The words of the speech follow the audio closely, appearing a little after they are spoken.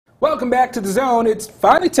Welcome back to the Zone. It's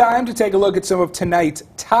finally time to take a look at some of tonight's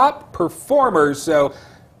top performers. So,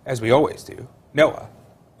 as we always do, Noah,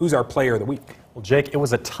 who's our player of the week? Well, Jake, it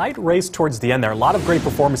was a tight race towards the end there. A lot of great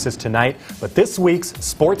performances tonight, but this week's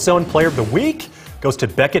SportsZone Player of the Week goes to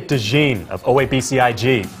Beckett DeJean of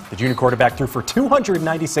OABCIG. The junior quarterback threw for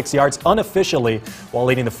 296 yards unofficially while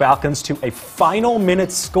leading the Falcons to a final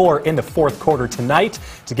minute score in the fourth quarter tonight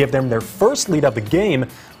to give them their first lead of the game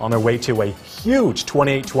on their way to a huge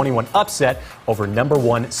 28-21 upset over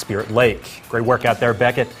 #1 Spirit Lake. Great work out there,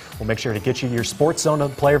 Beckett. We'll make sure to get you your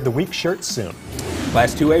SportsZone Player of the Week shirt soon.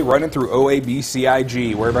 Class 2A running through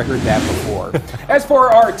OABCIG. Where have I heard that before? As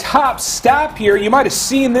for our top stop here, you might have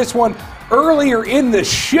seen this one earlier in the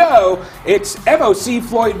show. It's MOC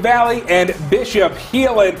Floyd Valley and Bishop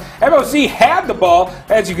Heelan. MOC had the ball,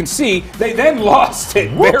 as you can see. They then lost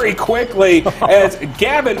it very quickly as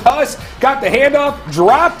Gavin Huss got the handoff,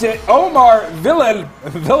 dropped it. Omar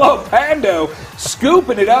Villopando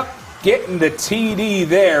scooping it up, getting the TD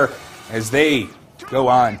there as they go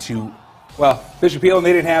on to, well, Bishop Heelan,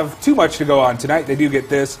 they didn't have too much to go on tonight. They do get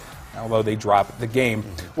this, although they drop the game.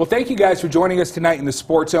 Well, thank you guys for joining us tonight in the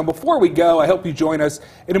Sports Zone. Before we go, I hope you join us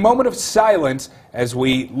in a moment of silence as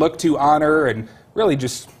we look to honor and really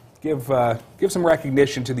just give some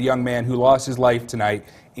recognition to the young man who lost his life tonight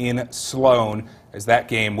in Sloan, as that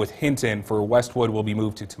game with Hinton for Westwood will be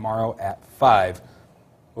moved to tomorrow at 5.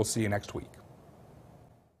 We'll see you next week.